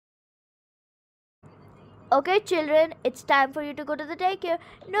Okay, children, it's time for you to go to the daycare.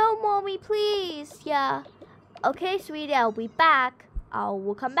 No, mommy, please. Yeah. Okay, sweetie, I'll be back.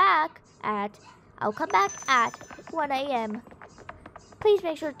 I'll come back at 1 a.m. Please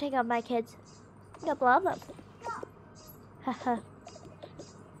make sure to take out my kids. No problem. Haha.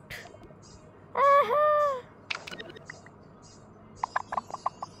 Aha!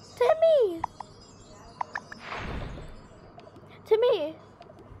 Timmy! Timmy!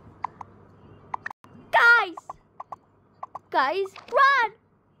 Guys, run!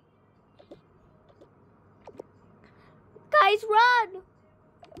 Guys, run!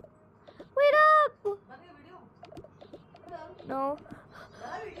 Wait up! No.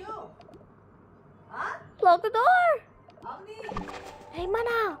 Lock the door! Hey,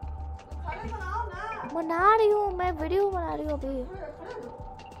 मना! बना रही हूँ मैं video बना रही हूँ अभी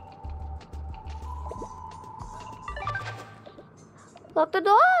Lock the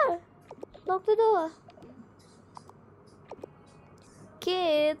door! Lock the door!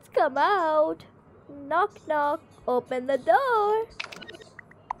 Kids, come out! Knock, knock! Open the door!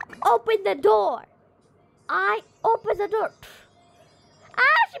 Open the door! I open the door!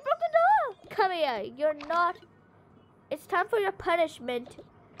 Ah, she broke the door! Come here, you're not... It's time for your punishment.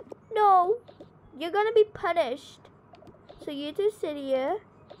 No, you're gonna be punished. So you two sit here.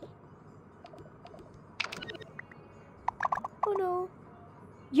 Oh no.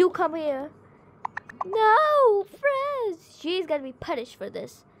 You come here. No, Frizz! She's gonna be punished for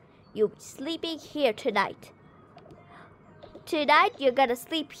this. You'll be sleeping here tonight. Tonight, you're gonna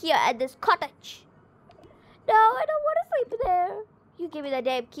sleep here at this cottage. No, I don't want to sleep there. You give me the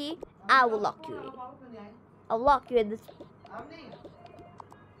damn key, I will lock you in. I'll lock you in this.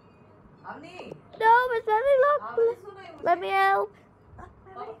 No, Miss Emily, look. Let me help.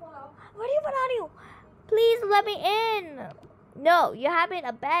 What do you want on you? Please let me in. No, you're having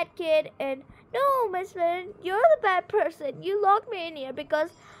a bad kid and no, Miss Lynn, you're the bad person. You locked me in here because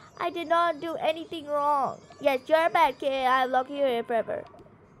I did not do anything wrong. Yes, you're a bad kid. I'll lock you in forever.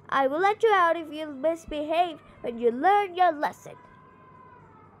 I will let you out if you misbehave when you learn your lesson.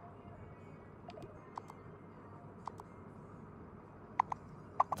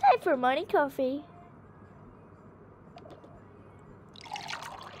 Time for morning coffee.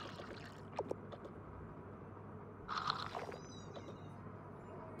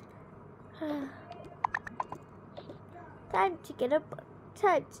 Time to get up.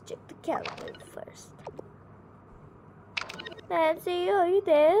 Time to check the calendar first. Nancy, are you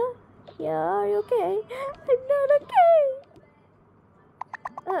there? Yeah, are you okay? I'm not okay.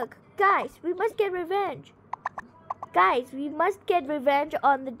 Look, guys, we must get revenge. Guys, we must get revenge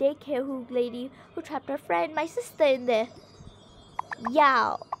on the daycare lady who trapped our friend, my sister, in there.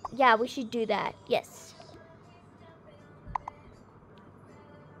 Yeah, we should do that. Yes.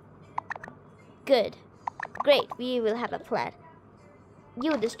 Good. Great, we will have a plan.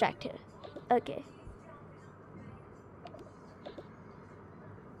 You distract her. Okay.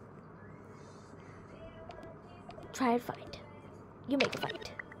 Try and fight. You make a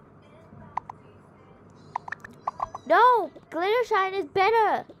fight. No! Glitter shine is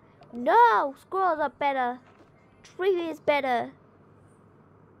better! No! Squirrels are better. Tree is better.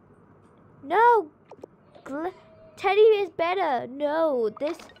 No! Teddy is better. No,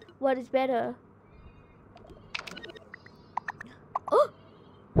 this one is better. Oh!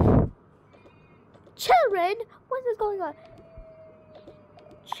 Children! What is going on?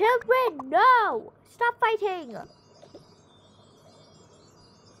 Children, no! Stop fighting!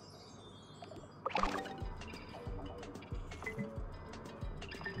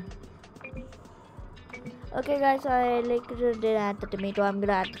 Okay guys, I did add the tomato. I'm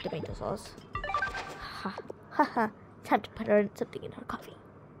gonna add the tomato sauce. Ha. Time to put her something in her coffee.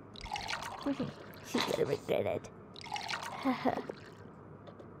 She's gonna regret it.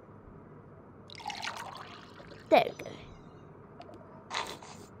 There we go.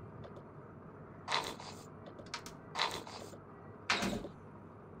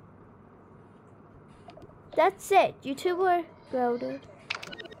 That's it. You two were grounded.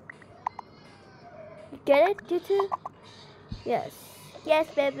 You get it, you two? Yes. Yes,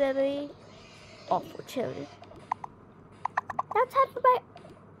 baby. All for children. Now time for my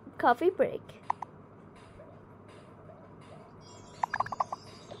coffee break.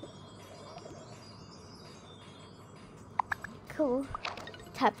 Cool.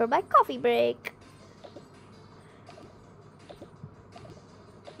 Time for my coffee break.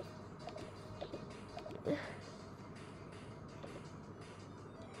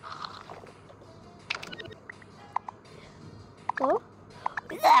 Oh,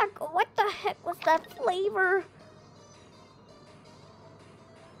 yuck, what the heck was that flavor?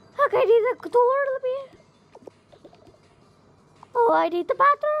 Okay, need the door, let me. Oh, I need the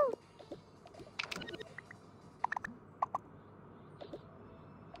bathroom.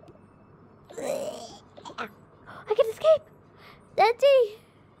 I can escape. Nancy.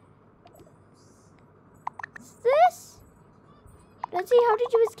 What's this? Nancy, how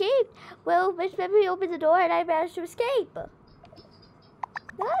did you escape? Well, Miss Peppy opened the door and I managed to escape.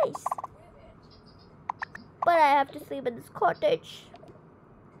 Nice. But I have to sleep in this cottage.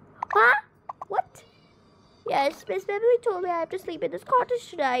 Huh? What? Yes, Miss Beverly told me I have to sleep in this cottage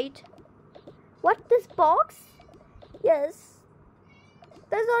tonight. What? This box? Yes.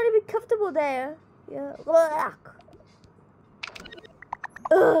 That's not even comfortable there. Yeah. Ugh.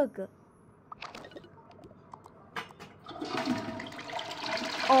 Ugh.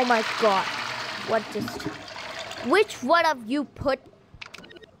 Oh my god. What just... Which one of you put...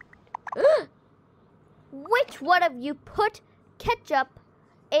 Which one of you put ketchup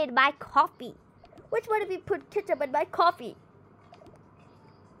in my coffee? Which one of you put ketchup in my coffee?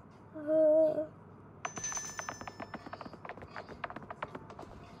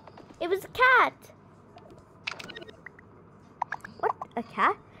 It was a cat. What? A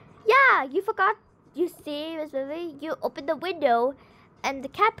cat? Yeah, you forgot. You see, Miss Lily, you opened the window and the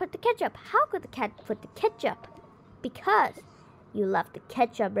cat put the ketchup. How could the cat put the ketchup? Because you left the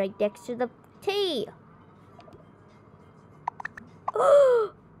ketchup right next to the tea.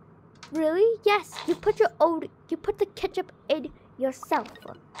 Really? Yes, you put the ketchup in yourself.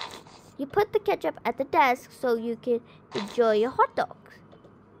 You put the ketchup at the desk so you can enjoy your hot dogs.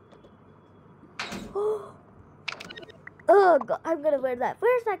 Ugh, I'm gonna wear that.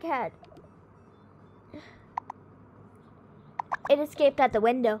 Where's that cat? It escaped at the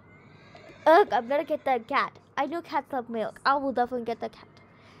window. Ugh, I'm gonna get that cat. I know cats love milk. I will definitely get that cat.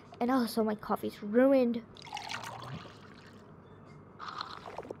 And also my coffee's ruined.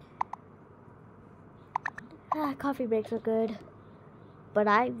 Coffee breaks are good. But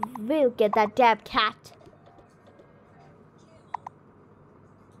I will get that damn cat.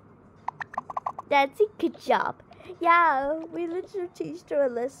 Nancy, good job. Yeah, we literally teached her a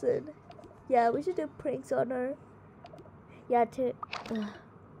lesson. Yeah, we should do pranks on her. Yeah, But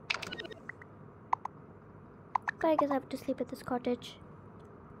I guess I have to sleep at this cottage.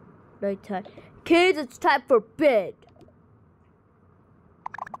 Night time. Kids, it's time for bed.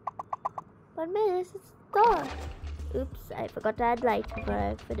 But miss, it's dark. Oops, I forgot to add light before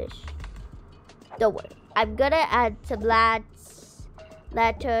I finish. Don't worry. I'm gonna add some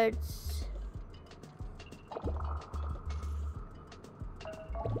lanterns.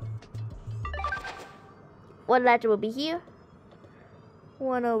 One lantern will be here.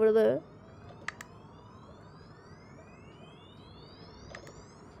 One over there.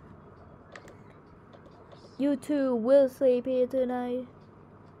 You two will sleep here tonight.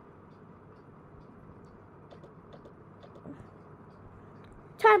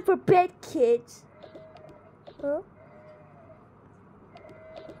 Time for bed, kids. Huh?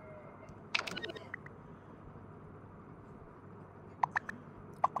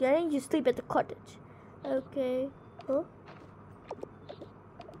 Getting you sleep at the cottage. Okay. Huh?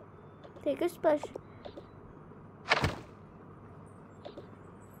 Take a splash.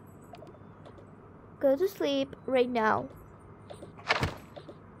 Go to sleep right now.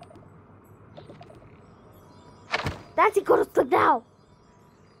 That's it, go to sleep now.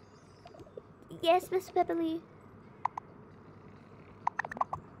 Yes, Miss Beverly.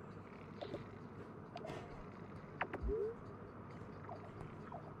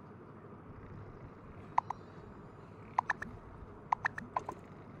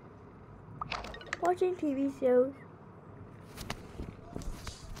 Watching TV shows.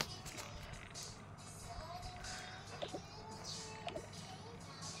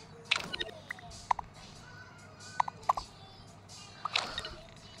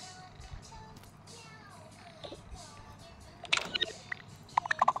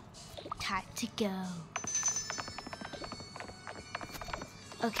 Time to go.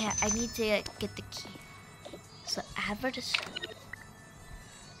 Okay, I need to get the key. So advertise.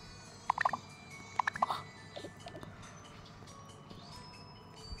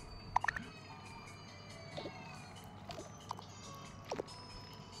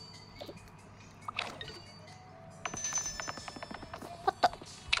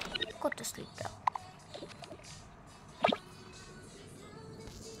 Go to sleep though.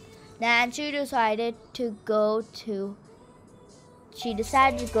 Nancy decided to go to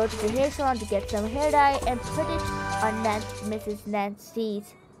the hair salon to get some hair dye and put it on Mrs.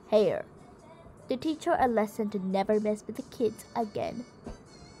 Nancy's hair to teach her a lesson to never mess with the kids again.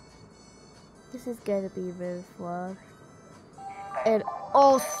 This is gonna be really fun. And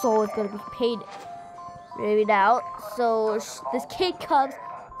also it's gonna be paid maybe now. So this kid comes,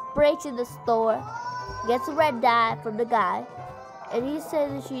 breaks in the store, gets a red dye from the guy, and he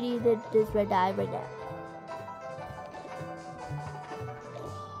says that she needed this red dye right now.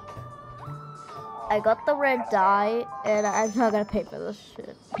 I got the red dye, and I'm not gonna pay for this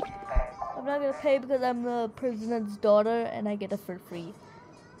shit. I'm not gonna pay because I'm the president's daughter, and I get it for free.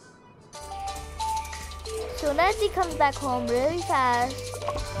 So Nancy comes back home really fast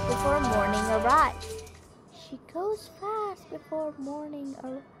before morning arrives. She goes fast before morning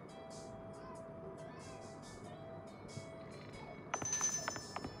arrives.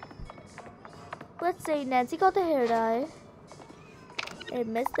 Let's say Nancy got the hair dye,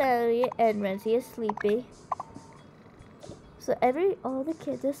 and Miss Ellie and Nancy is sleeping. So all the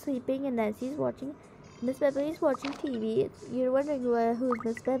kids are sleeping, and Nancy's watching. Miss Beverly's watching TV. You're wondering who's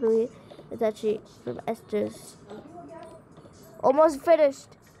Miss Beverly? It's actually from Esther's. Almost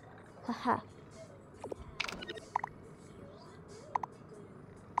finished. Haha.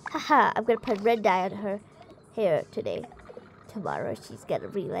 Haha. I'm gonna put red dye on her hair today. Tomorrow she's gonna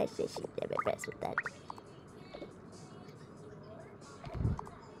realize that she's never messed with that.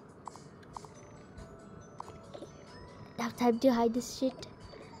 Now time to hide this shit.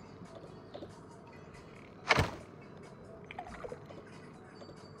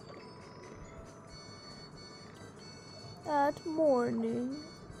 At morning.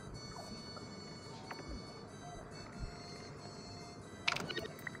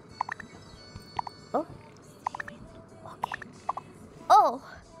 Oh. Okay. Oh.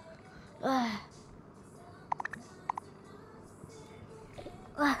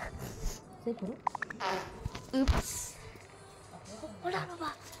 Oops. Hold on,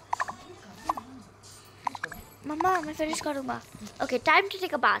 Mama, मैं finish करूँगा. Okay, time to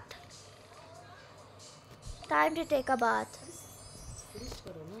take a bath. Time to take a bath.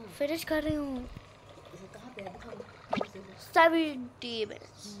 Finish कर रही हूँ. 70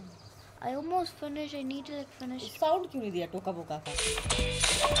 minutes. I almost finished. I need to like finish. Sound क्यों नहीं दिया टोका बोका का?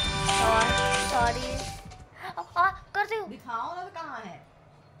 Sorry. करती हूँ. दिखाओ ना कहाँ है?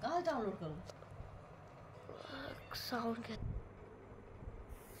 कहाँ डाउनलोड करूँ? Sound.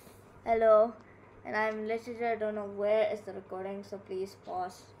 Hello, and I'm literally I don't know where is the recording, so please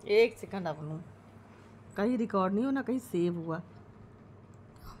pause. एक सेकंड आप लो. कहीं रिकॉर्ड नहीं हो ना कहीं सेव हुआ.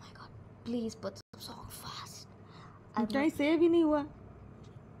 Oh my god! Please put some song fast. कहीं सेव ही नहीं हुआ.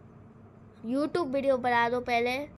 YouTube वीडियो बना दो पहले.